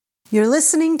You're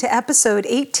listening to episode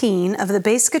 18 of the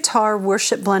Bass Guitar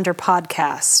Worship Blender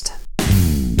podcast.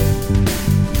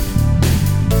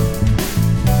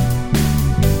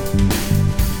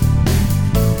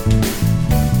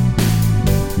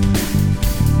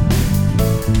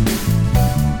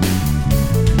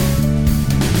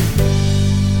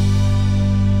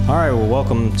 All right, well,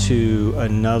 welcome to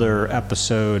another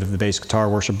episode of the Bass Guitar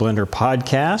Worship Blender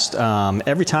podcast.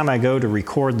 Every time I go to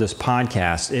record this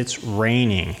podcast, it's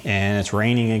raining, and it's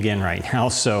raining again right now.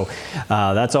 So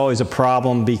that's always a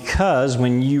problem because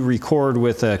when you record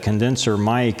with a condenser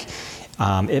mic,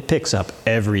 it picks up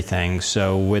everything.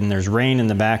 So when there's rain in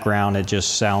the background, it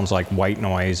just sounds like white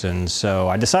noise. And so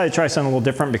I decided to try something a little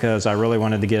different because I really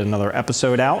wanted to get another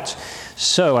episode out.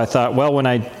 So I thought, well, when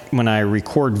I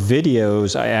record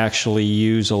videos, I actually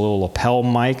use a little lapel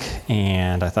mic,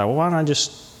 and I thought, well, why don't I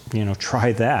just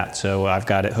try that. So I've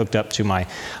got it hooked up to my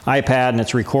iPad and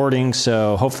it's recording.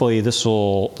 So hopefully this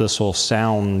will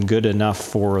sound good enough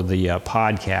for the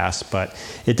podcast, but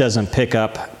it doesn't pick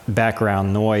up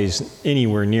background noise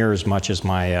anywhere near as much as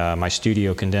my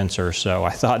studio condenser. So I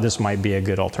thought this might be a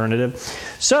good alternative.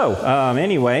 So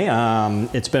anyway,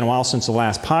 it's been a while since the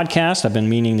last podcast. I've been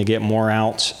meaning to get more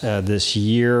out this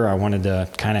year. I wanted to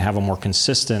kind of have a more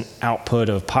consistent output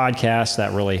of podcasts.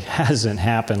 That really hasn't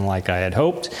happened like I had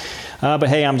hoped. But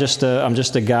hey, I'm just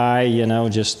a guy,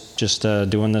 just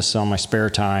doing this on my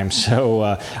spare time. So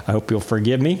I hope you'll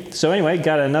forgive me. So anyway,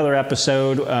 got another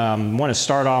episode. Want to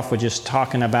start off with just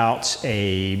talking about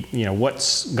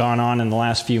what's gone on in the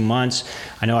last few months.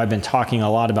 I know I've been talking a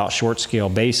lot about short scale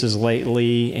basses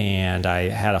lately, and I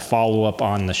had a follow up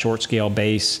on the short scale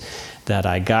bass that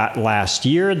I got last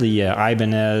year, the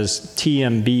Ibanez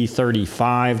TMB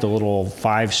 35, the little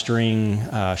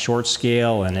 5-string short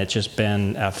scale, and it's just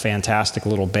been a fantastic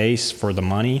little bass for the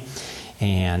money.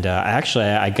 And actually,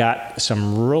 I got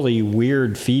some really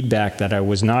weird feedback that I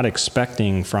was not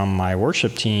expecting from my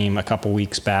worship team a couple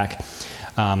weeks back.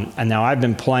 And now I've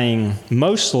been playing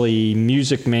mostly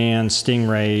Music Man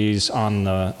Stingrays on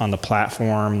the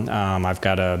platform. I've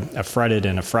got a fretted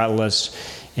and a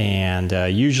fretless. And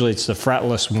usually it's the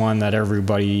fretless one that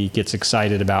everybody gets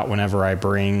excited about whenever I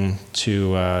bring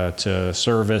to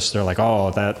service. They're like,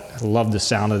 oh, I love the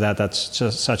sound of that. That's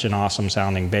just such an awesome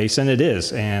sounding bass. And it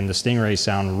is. And the Stingrays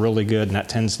sound really good, and that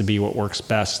tends to be what works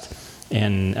best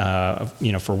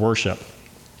for worship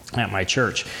at my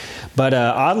church. But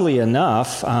oddly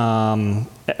enough, I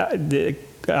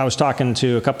was talking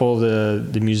to a couple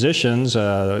of the musicians,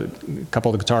 a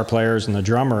couple of the guitar players and the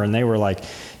drummer, and they were like,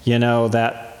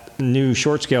 that new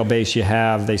short scale bass you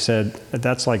have, they said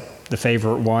that's like the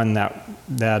favorite one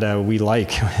that we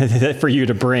like for you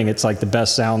to bring. It's like the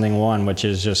best sounding one, which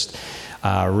is just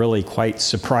really quite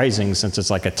surprising since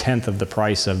it's like a tenth of the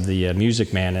price of the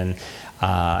Music Man. And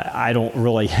I don't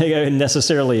really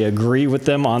necessarily agree with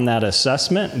them on that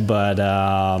assessment, but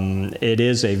it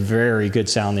is a very good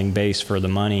sounding bass for the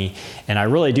money. And I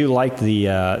really do like the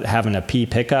having a P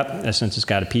pickup, since it's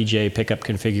got a PJ pickup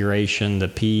configuration. The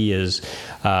P is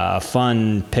a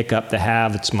fun pickup to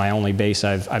have. It's my only bass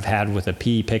I've had with a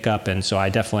P pickup, and so I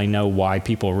definitely know why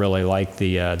people really like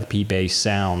the P bass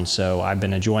sound. So I've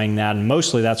been enjoying that, and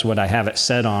mostly that's what I have it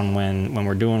set on when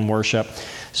we're doing worship.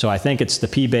 So I think it's the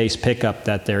P bass pickup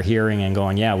that they're hearing and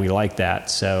going, yeah, we like that.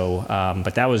 So,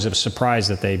 but that was a surprise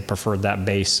that they preferred that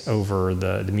bass over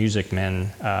the Music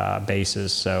Man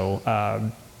basses.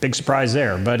 So big surprise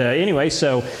there. But anyway,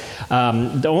 so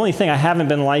the only thing I haven't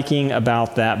been liking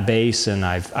about that bass, and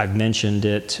I've mentioned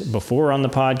it before on the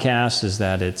podcast, is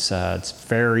that it's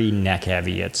very neck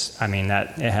heavy. It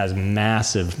has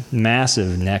massive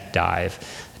neck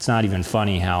dive. It's not even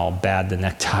funny how bad the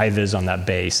neck dive is on that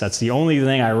bass. That's the only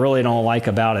thing I really don't like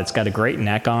about it. It's got a great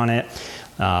neck on it.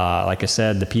 Like I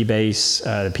said, the P bass,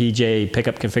 the PJ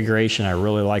pickup configuration, I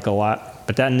really like a lot.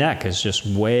 But that neck is just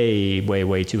way, way,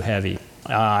 way too heavy.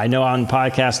 I know on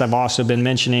podcasts I've also been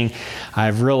mentioning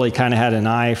I've really kind of had an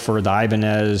eye for the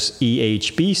Ibanez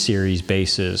EHB series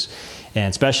basses.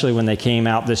 And especially when they came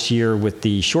out this year with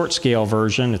the short scale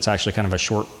version. It's actually kind of a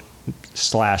short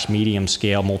 / medium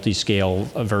scale, multi-scale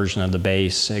version of the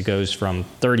bass. It goes from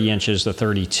 30 inches to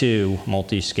 32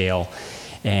 multi-scale.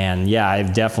 And yeah,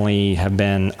 I've definitely have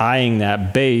been eyeing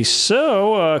that bass.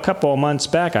 So a couple of months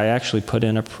back, I actually put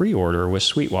in a pre-order with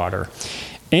Sweetwater.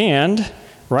 And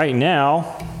right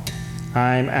now,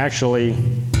 I'm actually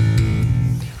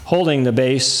holding the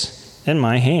bass in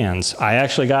my hands. I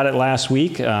actually got it last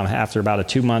week after about a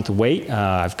 2-month wait.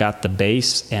 I've got the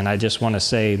bass, and I just want to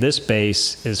say this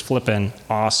bass is flipping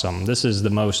awesome. This is the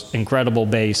most incredible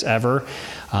bass ever.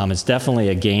 It's definitely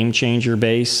a game changer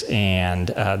bass, and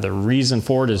the reason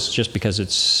for it is just because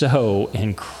it's so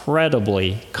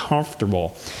incredibly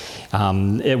comfortable.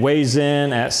 It weighs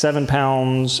in at 7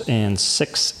 pounds and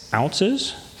 6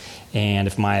 ounces. And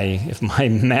if my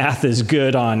math is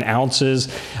good on ounces,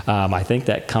 I think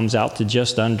that comes out to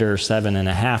just under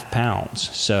 7.5 pounds.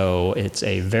 So it's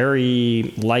a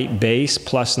very light bass,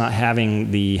 plus not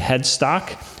having the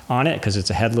headstock on it, because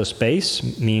it's a headless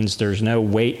bass, means there's no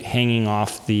weight hanging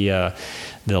off the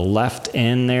left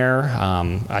end there.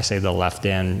 I say the left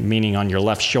end, meaning on your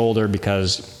left shoulder,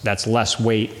 because that's less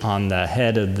weight on the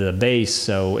head of the bass,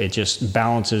 so it just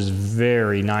balances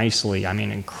very nicely,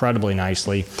 incredibly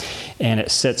nicely, and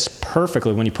it sits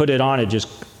perfectly. When you put it on, it just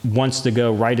wants to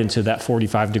go right into that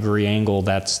 45-degree angle.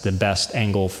 That's the best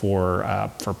angle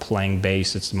for playing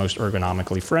bass. It's the most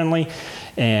ergonomically friendly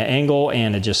angle,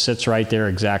 and it just sits right there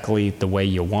exactly the way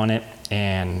you want it.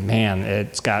 And man,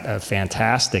 it's got a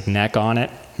fantastic neck on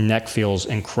it. Neck feels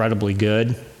incredibly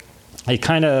good. It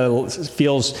kind of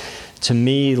feels to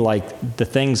me like the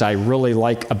things I really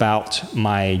like about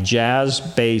my jazz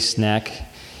bass neck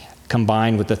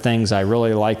combined with the things I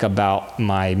really like about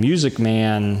my Music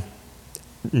Man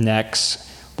necks,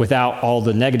 without all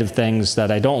the negative things that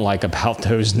I don't like about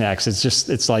those necks.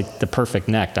 It's like the perfect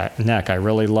neck. I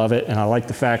really love it, and I like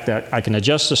the fact that I can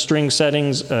adjust the string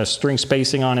settings, string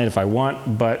spacing on it if I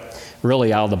want, but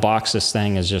really out of the box, this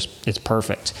thing is it's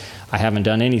perfect. I haven't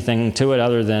done anything to it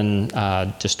other than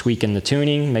just tweaking the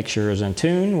tuning, make sure it's in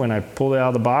tune when I pull it out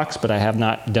of the box, but I have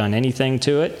not done anything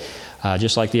to it.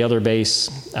 Just like the other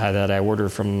bass that I ordered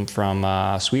from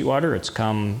Sweetwater, it's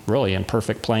come really in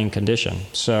perfect playing condition.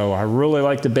 So I really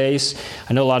like the bass.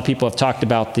 I know a lot of people have talked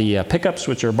about the pickups,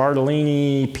 which are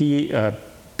Bartolini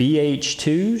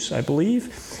BH2s, I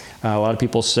believe. A lot of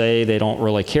people say they don't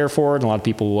really care for it, and a lot of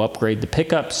people will upgrade the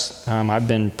pickups. I've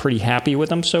been pretty happy with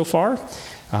them so far.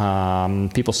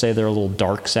 People say they're a little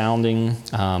dark sounding,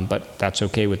 but that's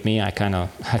okay with me. I kind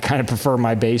of prefer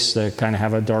my bass to kind of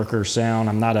have a darker sound.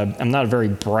 I'm not a very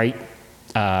bright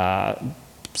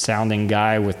sounding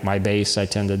guy with my bass. I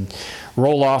tend to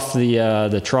roll off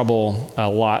the treble a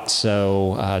lot,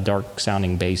 so dark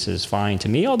sounding bass is fine to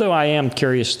me. Although I am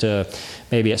curious to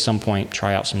maybe at some point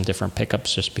try out some different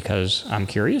pickups just because I'm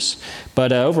curious.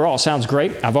 But overall, it sounds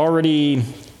great. I've already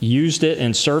used it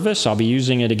in service. I'll be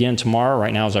using it again tomorrow.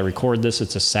 Right now, as I record this,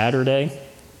 it's a Saturday.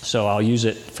 So I'll use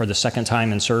it for the second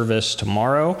time in service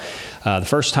tomorrow. The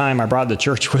first time I brought it to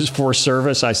church was for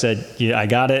service. I said, yeah, I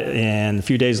got it. And a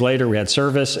few days later, we had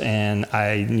service. And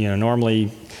I,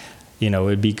 normally, it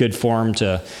would be good form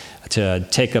to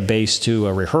take a bass to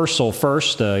a rehearsal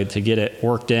first to get it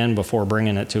worked in before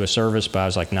bringing it to a service. But I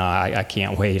was like, I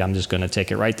can't wait. I'm just going to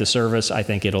take it right to service. I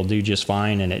think it'll do just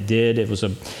fine. And it did. It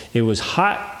was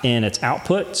hot in its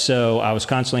output, so I was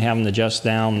constantly having to adjust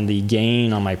down the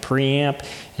gain on my preamp,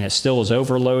 and it still was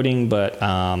overloading. But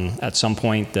at some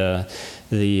point, the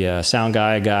sound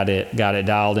guy got it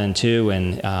dialed in too,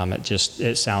 and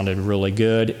it sounded really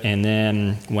good. And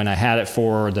then when I had it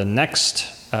for the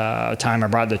next time I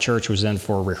brought it to church was then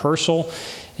for rehearsal,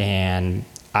 and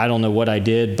I don't know what I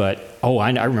did, but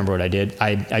I remember what I did.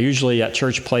 I usually at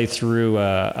church play through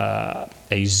a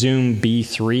Zoom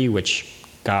B3, which,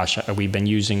 gosh, we've been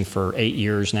using for 8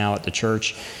 years now at the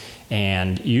church,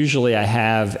 and usually I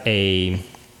have I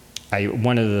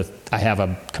have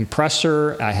a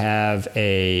compressor, I have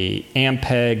a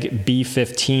Ampeg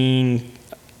B15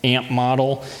 amp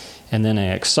model, and then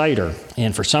an exciter.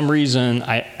 And for some reason,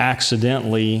 I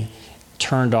accidentally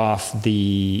turned off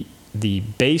the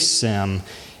bass sim.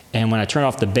 And when I turned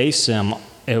off the bass sim,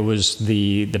 it was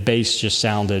the bass just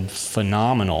sounded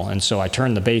phenomenal. And so I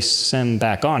turned the bass sim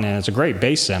back on, and it's a great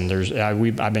bass sim.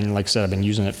 I've been, like I said, I've been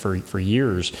using it for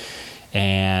years.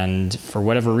 And for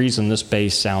whatever reason, this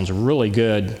bass sounds really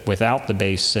good without the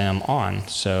bass sim on.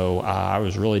 So I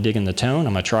was really digging the tone.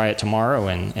 I'm gonna try it tomorrow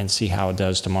and see how it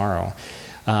does tomorrow.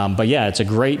 But yeah, it's a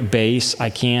great bass. I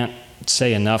can't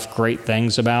say enough great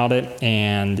things about it.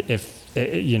 And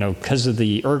because of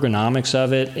the ergonomics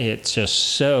of it, it's just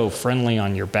so friendly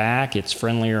on your back. It's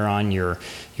friendlier on your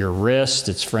wrist.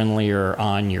 It's friendlier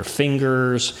on your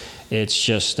fingers. It's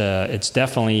just, it's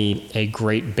definitely a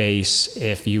great bass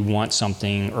if you want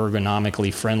something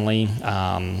ergonomically friendly.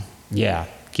 Yeah.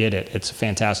 Get it. It's a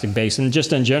fantastic bass. And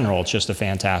just in general, it's just a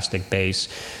fantastic bass.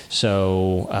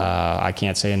 So I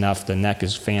can't say enough. The neck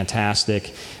is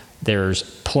fantastic. There's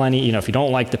plenty, if you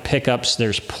don't like the pickups,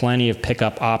 there's plenty of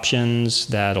pickup options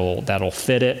that'll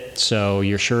fit it. So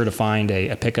you're sure to find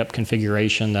a pickup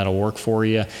configuration that'll work for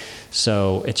you.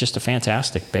 So it's just a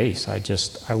fantastic bass.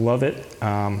 I love it.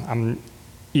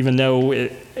 Even though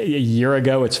a year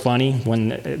ago, it's funny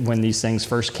when these things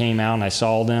first came out and I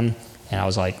saw them, and I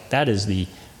was like, that is the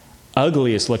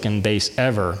ugliest looking bass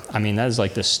ever. I mean, that is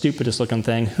like the stupidest looking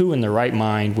thing. Who in their right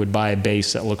mind would buy a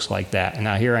bass that looks like that? And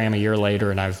now here I am a year later,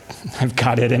 and I've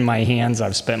got it in my hands.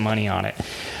 I've spent money on it.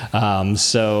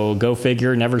 So go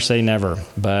figure, never say never.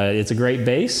 But it's a great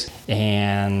bass.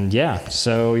 And yeah,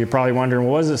 so you're probably wondering,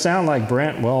 well, what does it sound like,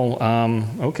 Brent? Well,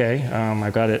 okay,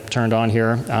 I've got it turned on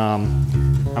here.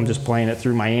 I'm just playing it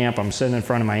through my amp. I'm sitting in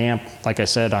front of my amp. Like I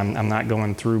said, I'm not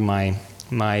going through my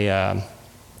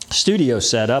studio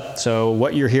setup. So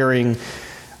what you're hearing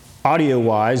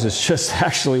audio-wise is just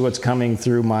actually what's coming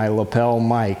through my lapel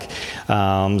mic.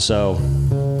 So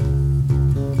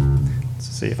let's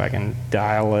see if I can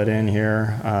dial it in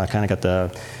here. Kind of got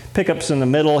the pickups in the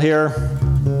middle here.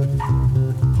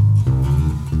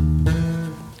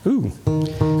 Ooh.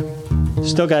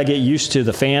 Still got to get used to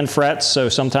the fan frets, so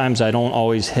sometimes I don't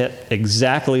always hit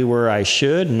exactly where I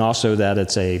should, and also that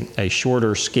it's a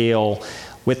shorter scale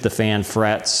with the fan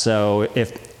frets. So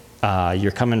if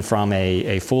you're coming from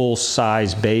a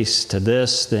full-size bass to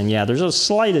this, then yeah, there's a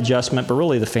slight adjustment, but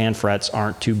really the fan frets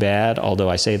aren't too bad, although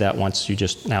I say that once you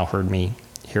just now heard me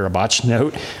hear a botched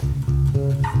note.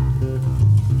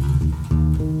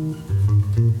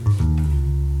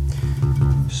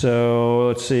 So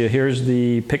let's see, here's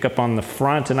the pickup on the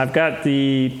front, and I've got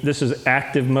this is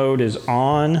active mode is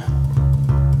on.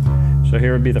 So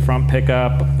here would be the front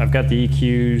pickup. I've got the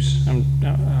EQs.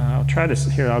 I'll try this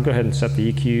here. I'll go ahead and set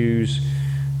the EQs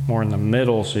more in the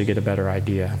middle so you get a better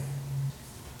idea.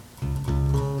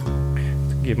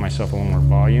 Give myself a little more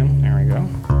volume. There we go.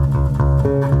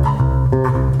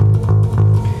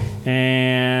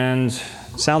 And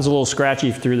sounds a little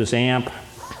scratchy through this amp.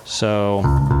 So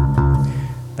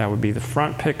that would be the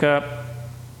front pickup.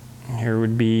 Here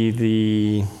would be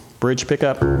the bridge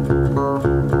pickup.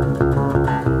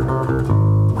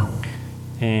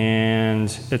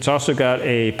 And it's also got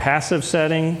a passive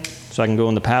setting, so I can go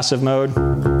into passive mode.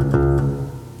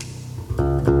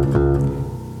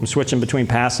 I'm switching between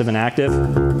passive and active.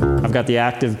 I've got the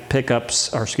active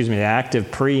pickups, or excuse me, the active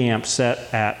preamp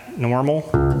set at normal.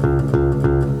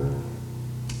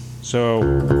 So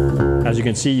as you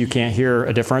can see, you can't hear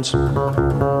a difference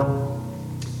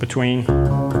between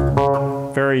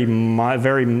very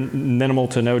minimal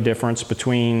to no difference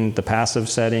between the passive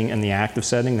setting and the active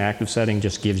setting. The active setting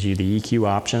just gives you the EQ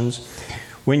options.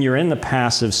 When you're in the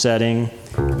passive setting,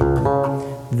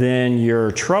 then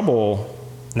your treble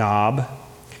knob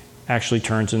actually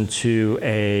turns into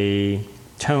a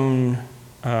tone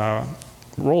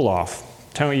roll-off.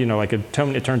 Tone, like a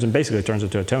tone, it turns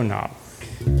into a tone knob.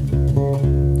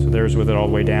 So there's with it all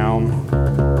the way down.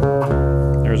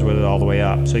 There's with it all the way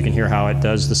up. So you can hear how it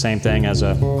does the same thing as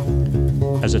a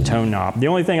tone knob. The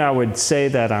only thing I would say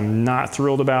that I'm not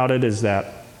thrilled about it is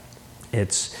that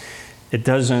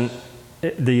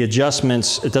the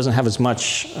adjustments, it doesn't have as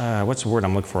much, what's the word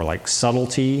I'm looking for, like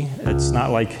subtlety. It's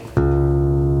not like,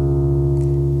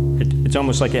 it's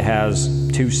almost like it has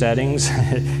two settings.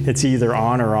 It's either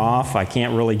on or off. I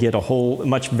can't really get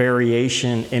much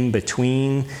variation in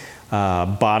between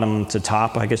bottom to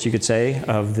top, I guess you could say,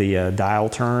 of the dial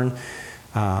turn.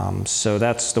 So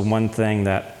that's the one thing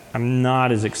that I'm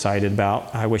not as excited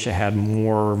about. I wish it had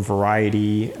more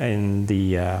variety in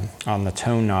on the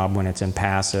tone knob when it's in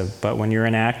passive. But when you're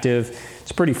in active,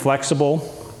 it's pretty flexible.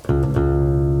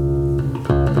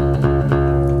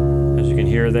 As you can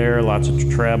hear there, lots of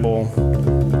treble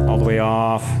all the way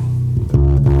off.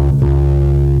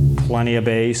 Plenty of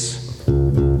bass.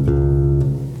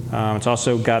 It's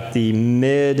also got the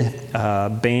mid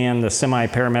band, the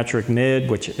semi-parametric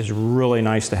mid, which is really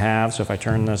nice to have. So if I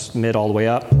turn this mid all the way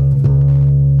up, you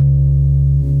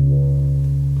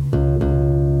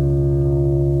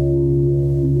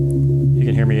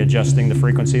can hear me adjusting the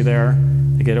frequency there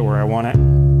to get it where I want it.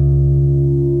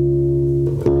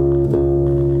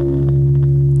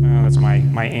 That's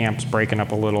my amp's breaking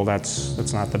up a little.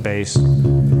 That's not the bass.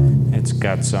 It's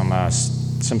got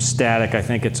some static. I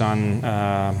think it's on,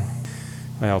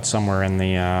 well, it's somewhere in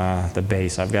the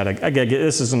bass. I gotta get,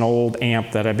 this is an old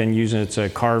amp that I've been using. It's a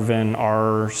Carvin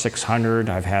R600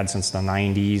 I've had since the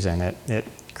 90s, and it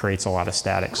creates a lot of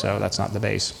static, so that's not the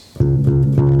bass.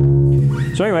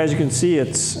 So anyway, as you can see,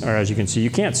 you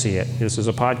can't see it. This is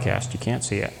a podcast, you can't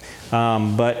see it.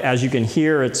 But as you can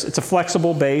hear, it's a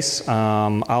flexible bass.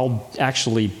 I'll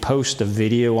actually post a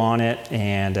video on it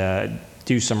and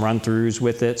do some run-throughs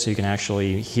with it so you can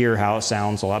actually hear how it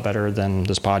sounds a lot better than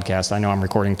this podcast. I know I'm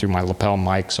recording through my lapel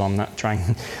mic, so I'm not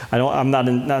trying. I'm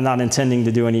not intending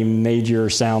to do any major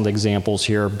sound examples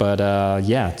here, but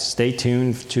yeah, stay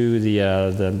tuned to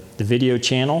the video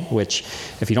channel. Which,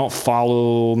 if you don't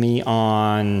follow me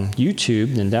on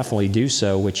YouTube, then definitely do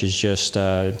so. Which is just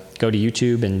go to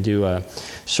YouTube and do a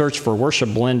search for Worship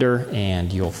Blender,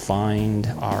 and you'll find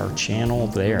our channel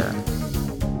there.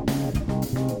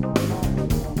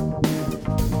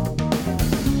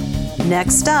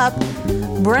 Next up,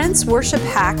 Brent's worship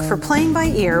hack for playing by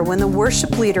ear when the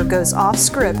worship leader goes off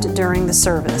script during the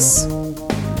service.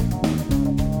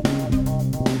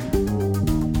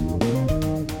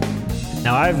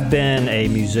 Now, I've been a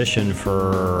musician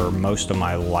for most of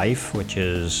my life, which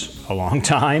is a long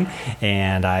time,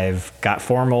 and I've got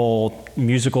formal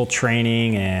musical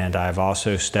training, and I've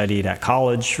also studied at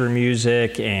college for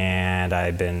music, and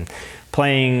I've been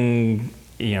playing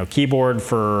keyboard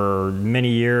for many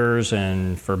years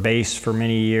and for bass for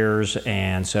many years,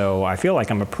 and so I feel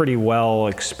like I'm a pretty well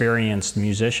experienced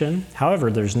musician. However,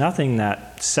 there's nothing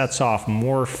that sets off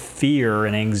more fear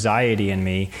and anxiety in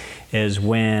me is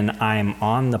when I'm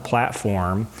on the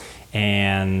platform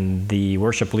and the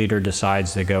worship leader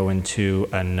decides to go into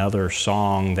another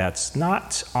song that's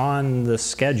not on the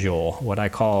schedule, what I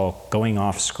call going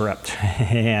off script.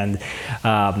 and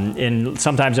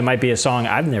sometimes it might be a song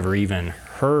I've never even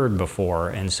heard before,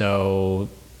 and so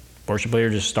worship leader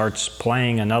just starts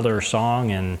playing another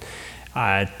song, and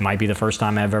it might be the first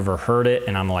time I've ever heard it,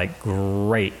 and I'm like,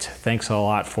 great, thanks a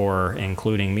lot for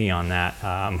including me on that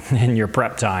in your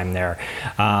prep time there.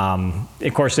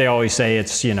 Of course, they always say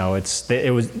it's in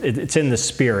the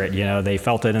spirit. They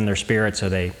felt it in their spirit, so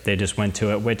they just went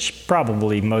to it. Which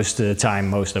probably most of the time,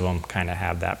 most of them kind of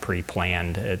have that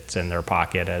pre-planned. It's in their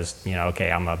pocket as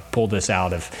okay, I'm gonna pull this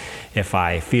out if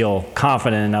I feel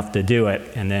confident enough to do it,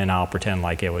 and then I'll pretend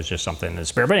like it was just something in the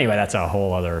spirit. But anyway, that's a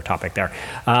whole other topic there.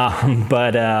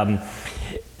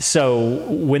 So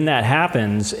when that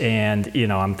happens, and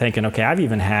I'm thinking, okay, I've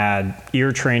even had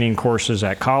ear training courses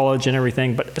at college and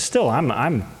everything, but still,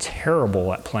 I'm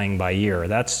terrible at playing by ear.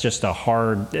 That's just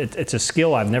it's a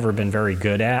skill I've never been very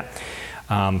good at.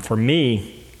 For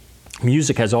me,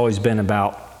 music has always been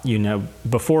about,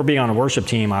 before being on a worship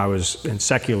team, I was in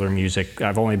secular music.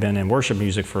 I've only been in worship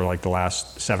music for like the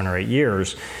last 7 or 8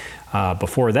 years.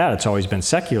 Before that, it's always been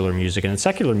secular music. And in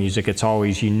secular music, it's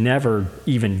always, you never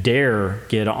even dare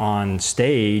get on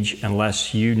stage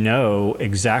unless you know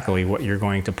exactly what you're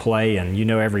going to play, and you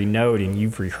know every note, and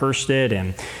you've rehearsed it,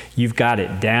 and you've got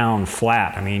it down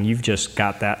flat. I mean, you've just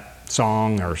got that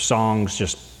song or songs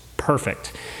just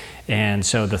perfect. And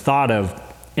so the thought of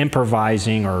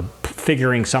improvising or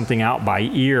figuring something out by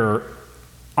ear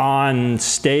on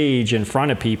stage in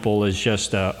front of people is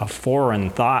just a foreign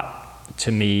thought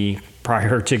to me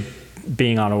prior to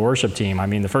being on a worship team. I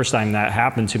mean, the first time that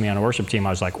happened to me on a worship team,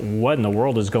 I was like, what in the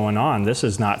world is going on? This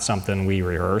is not something we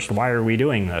rehearsed. Why are we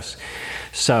doing this?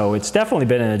 So it's definitely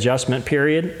been an adjustment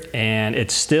period, and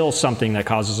it's still something that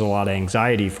causes a lot of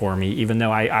anxiety for me, even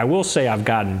though I will say I've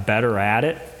gotten better at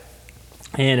it.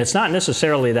 And it's not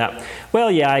necessarily that,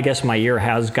 well, yeah, I guess my ear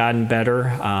has gotten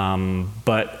better,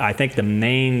 but I think the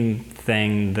main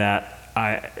thing that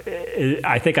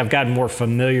I think I've gotten more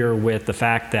familiar with the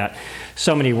fact that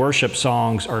so many worship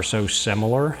songs are so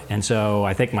similar, and so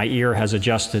I think my ear has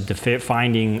adjusted to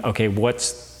finding, okay,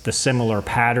 what's the similar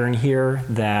pattern here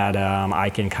that I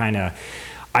can kind of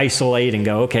isolate and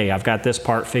go, okay, I've got this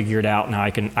part figured out, now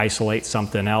I can isolate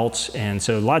something else. And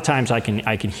so a lot of times I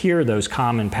can hear those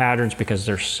common patterns because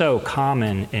they're so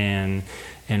common in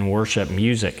worship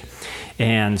music.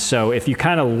 And so if you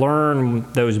kind of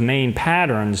learn those main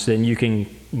patterns, then you can,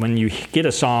 when you get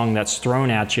a song that's thrown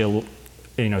at you,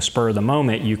 spur of the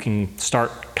moment, you can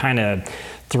start kind of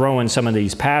throwing some of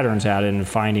these patterns at it and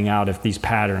finding out if these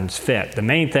patterns fit. The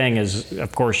main thing is,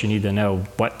 of course, you need to know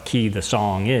what key the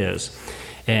song is.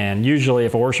 And usually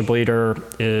if a worship leader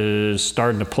is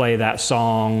starting to play that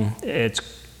song, and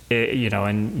you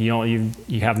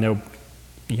have no,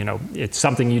 it's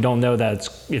something you don't know that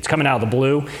it's coming out of the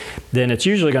blue, then it's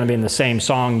usually going to be in the same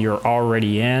song you're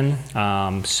already in.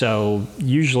 So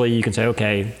usually you can say,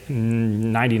 okay,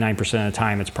 99% of the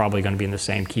time it's probably going to be in the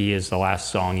same key as the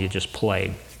last song you just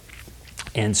played.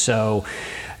 And so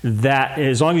that,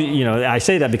 as long as, I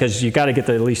say that because you got to get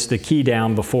at least the key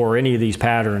down before any of these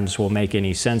patterns will make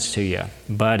any sense to you.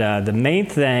 But the main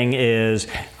thing is,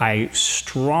 I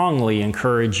strongly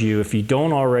encourage you, if you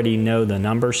don't already know the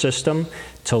number system,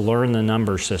 to learn the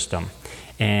number system.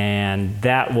 And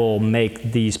that will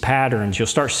make these patterns, you'll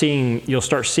start seeing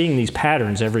these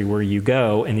patterns everywhere you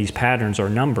go, and these patterns are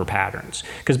number patterns.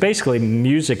 Because basically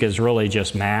music is really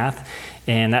just math,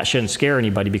 and that shouldn't scare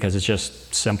anybody because it's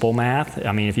just simple math.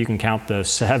 I mean, if you can count the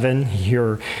 7,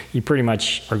 you pretty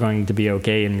much are going to be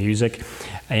okay in music.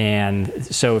 And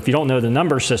so if you don't know the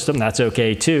number system, that's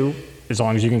okay too. As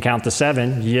long as you can count the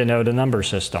 7, you know the number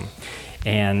system.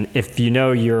 And if you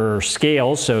know your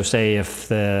scales, so say if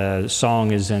the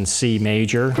song is in C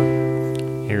major,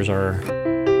 here's our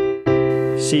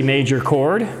C major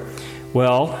chord.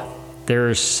 Well,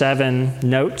 there's 7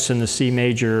 notes in the C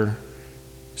major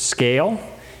scale.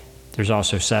 There's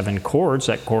also 7 chords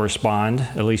that correspond,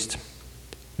 at least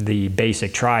the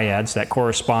basic triads that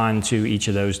correspond to each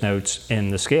of those notes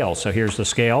in the scale. So here's the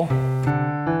scale.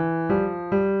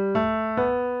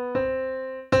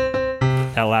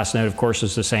 That last note, of course,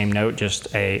 is the same note,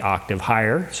 just an octave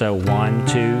higher. So 1,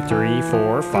 2, 3,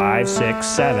 4, 5, 6,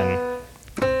 7.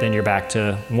 Then you're back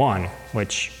to 1,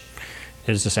 which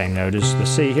is the same note as the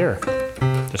C here,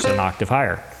 just an octave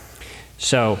higher.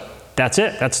 So that's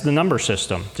it. That's the number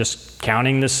system. Just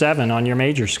counting the 7 on your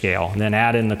major scale. And then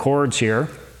add in the chords here.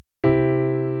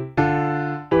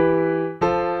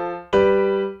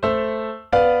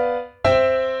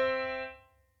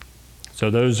 So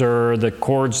those are the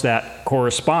chords that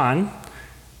correspond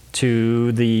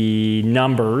to the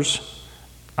numbers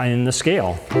in the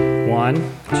scale. 1,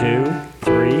 2,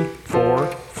 3, 4,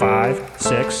 5,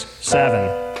 6,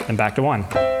 7, and back to 1.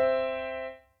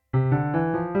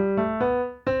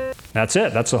 That's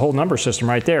it. That's the whole number system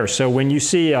right there. So when you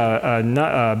see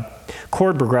a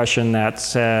chord progression that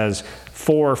says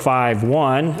 4, 5,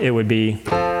 1, it would be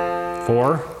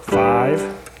 4, 5,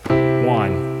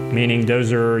 1. Meaning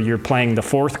you're playing the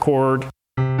 4th chord,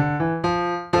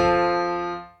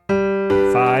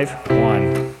 5,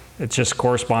 1. It just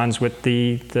corresponds with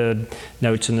the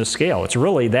notes in the scale. It's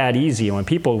really that easy. And when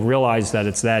people realize that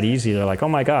it's that easy, they're like, oh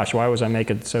my gosh, why was I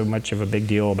making so much of a big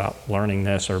deal about learning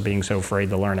this or being so afraid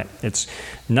to learn it? It's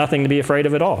nothing to be afraid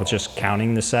of at all. It's just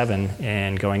counting the 7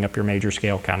 and going up your major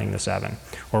scale, counting the 7,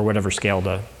 or whatever scale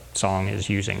the song is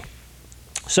using.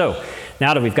 So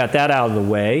now that we've got that out of the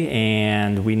way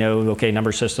and we know, okay,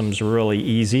 number system's really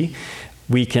easy,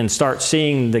 we can start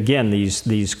seeing, again,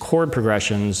 these chord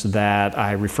progressions that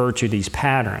I refer to, these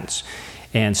patterns.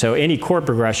 And so any chord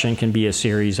progression can be a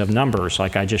series of numbers,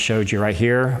 like I just showed you right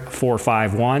here, 4,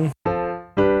 5, 1.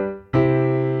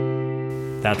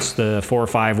 That's the 4,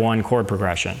 5, 1 chord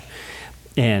progression.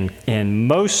 And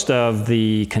most of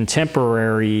the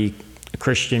contemporary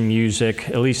Christian music,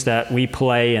 at least that we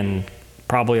play and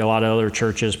probably a lot of other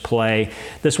churches play.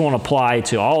 This won't apply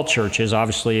to all churches.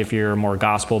 Obviously, if you're a more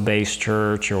gospel-based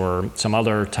church or some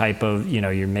other type of,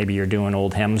 maybe you're doing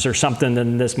old hymns or something,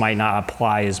 then this might not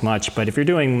apply as much. But if you're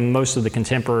doing most of the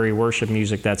contemporary worship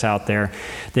music that's out there,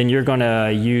 then you're going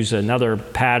to use another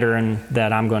pattern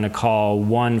that I'm going to call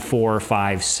 1, 4,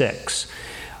 5, 6.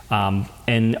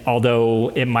 And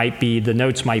although the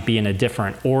notes might be in a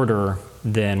different order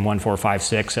than 1, 4, 5,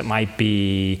 6, it might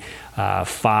be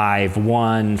 5,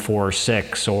 1, 4,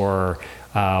 6, or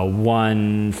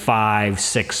 1, 5,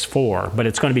 6, 4. But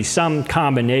it's going to be some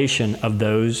combination of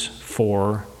those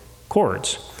 4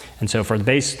 chords. And so for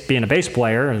being a bass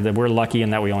player, we're lucky in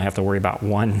that we only have to worry about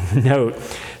one note.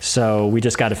 So we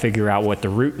just got to figure out what the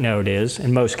root note is.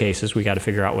 In most cases, we got to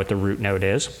figure out what the root note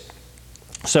is.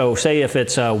 So say if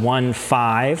it's 1,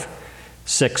 5,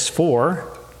 6,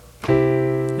 4,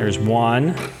 there's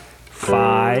 1,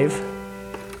 5,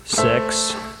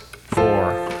 6,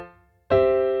 4.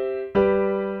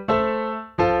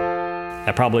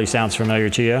 That probably sounds familiar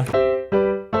to you.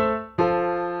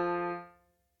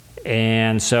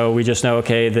 And so we just know,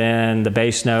 okay, then the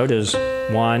bass note is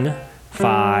 1,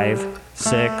 5,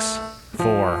 6,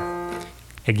 4.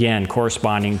 Again,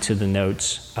 corresponding to the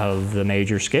notes of the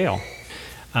major scale.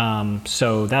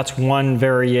 So that's one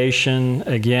variation.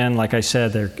 Again, like I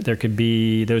said, there could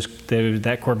be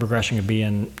that chord progression could be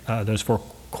in those 4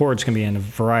 chords can be in a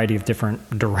variety of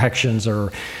different directions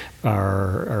or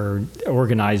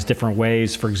organized different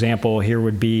ways. For example, here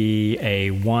would be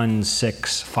a 1,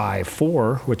 6, 5,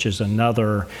 4, which is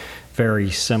another very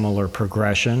similar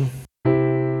progression.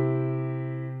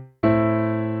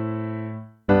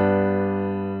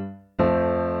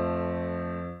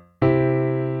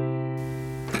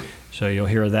 So you'll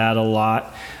hear that a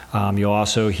lot. You'll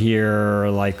also hear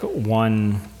like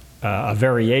a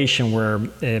variation where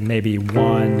it may be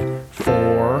 1,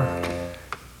 4,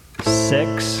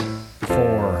 6,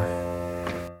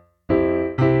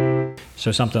 4.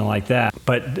 So something like that.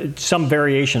 But some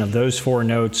variation of those 4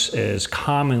 notes is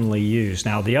commonly used.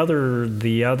 Now the other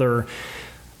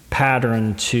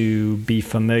pattern to be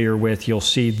familiar with, you'll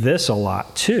see this a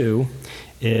lot too,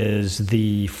 is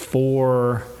the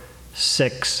 4,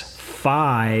 6,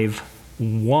 5,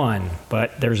 1.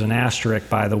 But there's an asterisk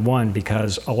by the 1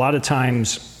 because a lot of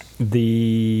times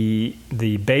the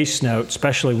bass note,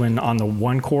 especially when on the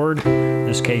 1 chord, in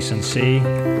this case in C,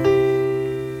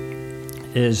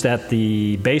 is that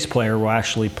the bass player will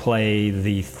actually play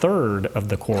the 3rd of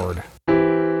the chord.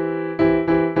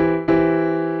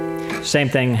 Same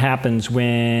thing happens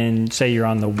when, say, you're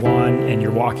on the 1 and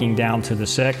you're walking down to the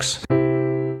 6.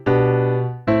 You're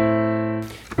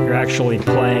actually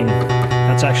playing,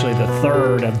 that's actually the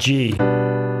 3rd of G.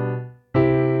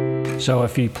 So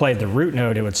if you played the root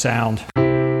note, it would sound,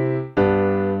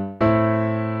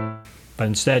 but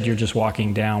instead you're just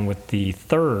walking down with the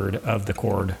 3rd of the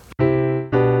chord.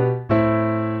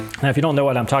 Now, if you don't know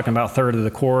what I'm talking about, 3rd of the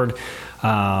chord,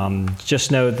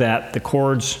 just know that the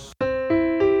chords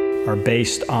are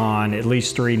based on at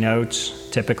least 3 notes,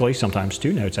 typically, sometimes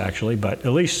 2 notes actually, but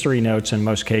at least 3 notes in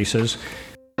most cases.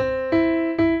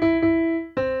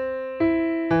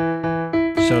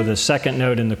 So the 2nd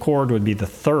note in the chord would be the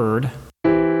 3rd.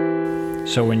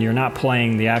 So when you're not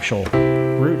playing the actual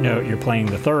root note, you're playing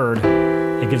the 3rd,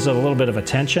 it gives it a little bit of a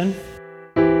tension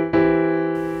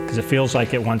because it feels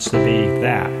like it wants to be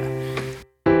that.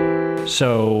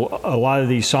 So a lot of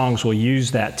these songs will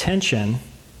use that tension,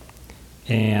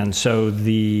 and so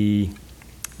the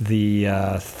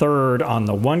 3rd on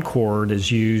the 1 chord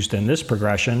is used in this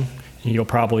progression, and you'll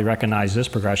probably recognize this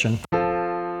progression.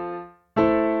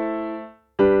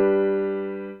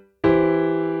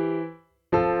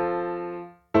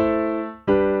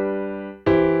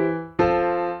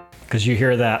 Because you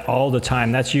hear that all the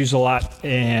time. That's used a lot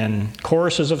in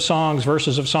choruses of songs,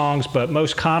 verses of songs, but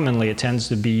most commonly it tends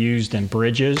to be used in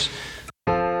bridges.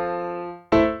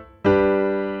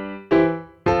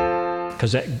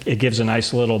 Because it gives a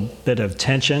nice little bit of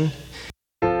tension.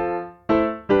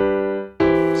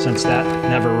 Since that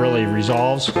never really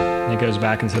resolves, and it goes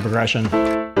back into the progression,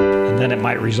 and then it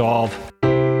might resolve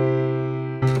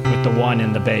with the 1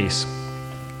 in the bass.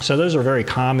 So those are very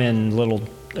common little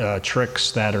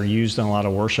tricks that are used in a lot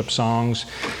of worship songs.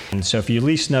 And so if you at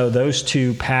least know those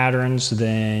 2 patterns,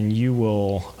 then you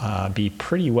will be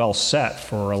pretty well set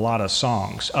for a lot of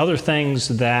songs. Other things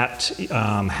that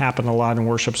happen a lot in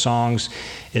worship songs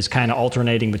is kind of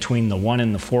alternating between the 1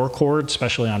 and the 4 chord,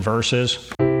 especially on verses.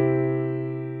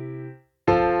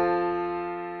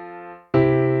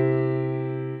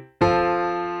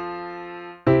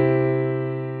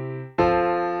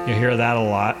 You hear that a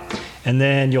lot. And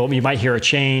then you might hear a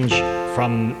change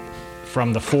from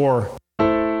the 4,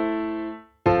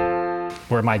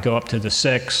 where it might go up to the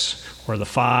 6 or the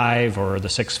 5 or the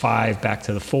 6-5 back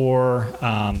to the 4.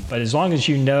 But as long as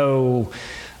you know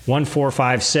 1, 4,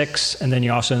 5, 6, and then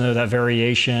you also know that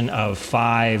variation of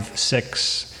 4,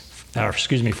 6,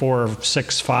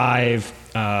 5,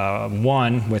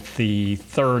 1 with the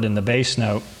 3rd and the bass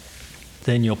note,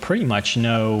 then you'll pretty much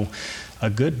know a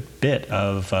good bit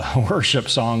of worship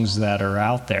songs that are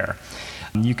out there.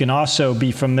 You can also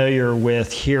be familiar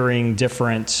with hearing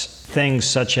different things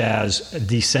such as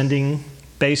descending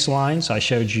bass lines. I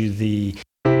showed you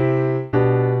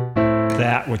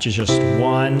that which is just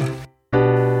 1,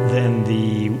 then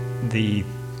the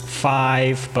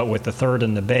 5, but with the 3rd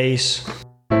and the bass,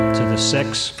 to the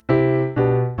 6,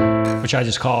 which I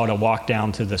just call it a walk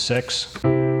down to the 6.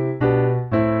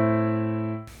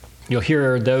 You'll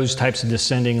hear those types of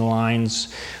descending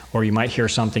lines, or you might hear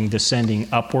something descending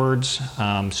upwards.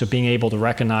 So being able to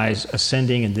recognize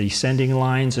ascending and descending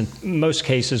lines. In most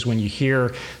cases, when you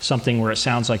hear something where it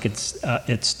sounds like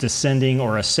it's descending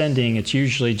or ascending, it's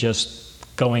usually just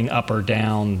going up or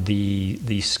down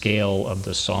the scale of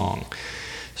the song.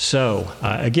 So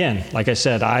again, like I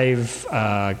said,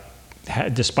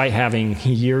 despite having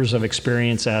years of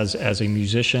experience as a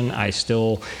musician, I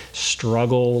still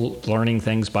struggle learning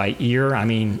things by ear. I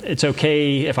mean, it's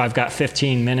okay if I've got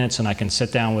 15 minutes and I can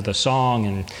sit down with a song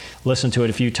and listen to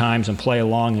it a few times and play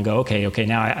along and go, okay,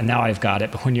 now I've got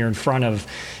it. But when you're in front of,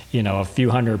 a few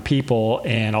hundred people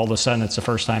and all of a sudden it's the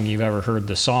first time you've ever heard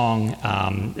the song,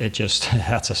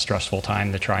 that's a stressful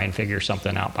time to try and figure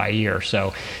something out by ear.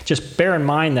 So just bear in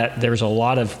mind that there's a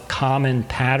lot of common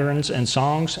patterns in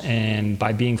songs, and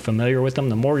by being familiar with them,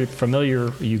 the more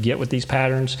familiar you get with these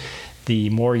patterns, the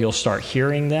more you'll start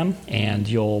hearing them, and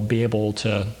you'll be able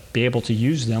to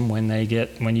use them when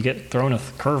you get thrown a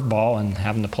curveball and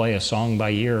having to play a song by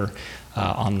ear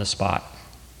on the spot.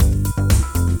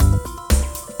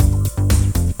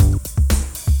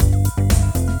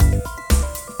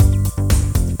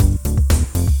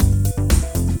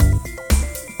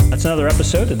 That's another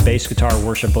episode of the Bass Guitar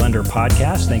Worship Blender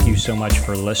podcast. Thank you so much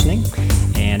for listening.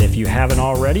 And if you haven't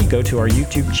already, go to our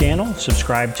YouTube channel,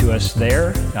 subscribe to us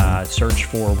there, search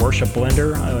for Worship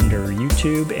Blender under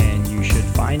YouTube, and you should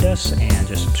find us, and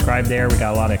just subscribe there. We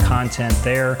got a lot of content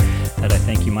there that I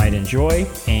think you might enjoy.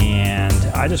 And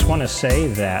I just want to say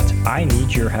that I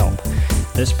need your help.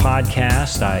 This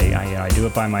podcast, I do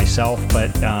it by myself,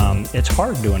 but it's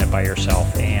hard doing it by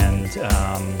yourself. And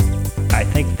I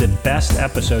think the best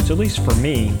episodes, at least for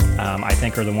me, I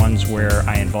think are the ones where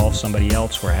I involve somebody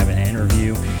else, where I have an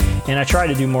interview. And I try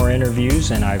to do more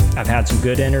interviews, and I've had some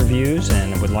good interviews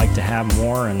and would like to have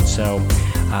more. And so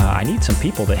I need some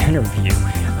people to interview.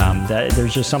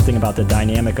 There's just something about the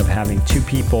dynamic of having two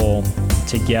people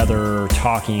together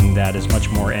talking that is much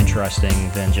more interesting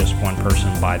than just one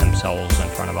person by themselves in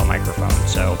front of a microphone.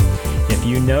 So if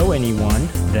you know anyone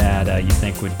that you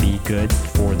think would be good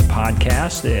for the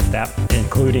podcast, if that,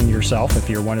 including yourself, if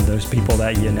you're one of those people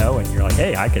that you know and you're like,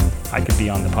 hey, I could be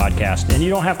on the podcast, and you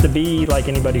don't have to be like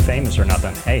anybody famous or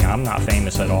nothing. Hey, I'm not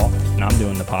famous at all, and I'm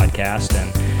doing the podcast.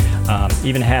 And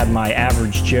even had my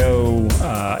Average Joe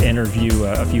interview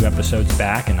a few episodes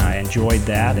back, and I enjoyed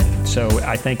that. And so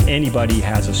I think anybody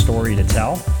has a story to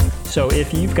tell. So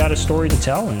if you've got a story to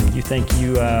tell and you think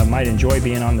you might enjoy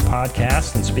being on the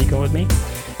podcast and speaking with me,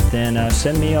 then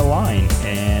send me a line.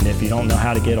 And if you don't know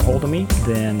how to get a hold of me,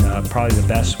 then probably the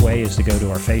best way is to go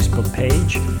to our Facebook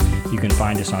page. You can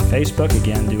find us on Facebook.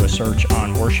 Again, do a search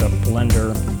on Worship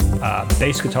Blender,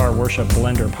 Bass Guitar Worship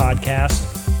Blender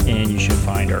Podcast, and you should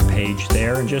find our page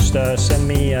there. And just send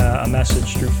me a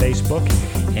message through Facebook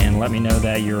and let me know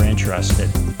that you're interested.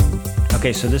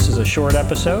 Okay, so this is a short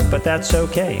episode, but that's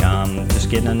okay.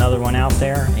 Just getting another one out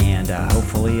there, and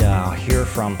hopefully I'll hear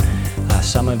from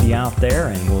some of you out there,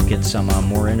 and we'll get some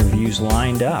more interviews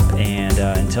lined up. And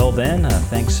until then,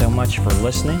 thanks so much for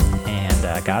listening,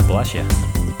 and God bless you.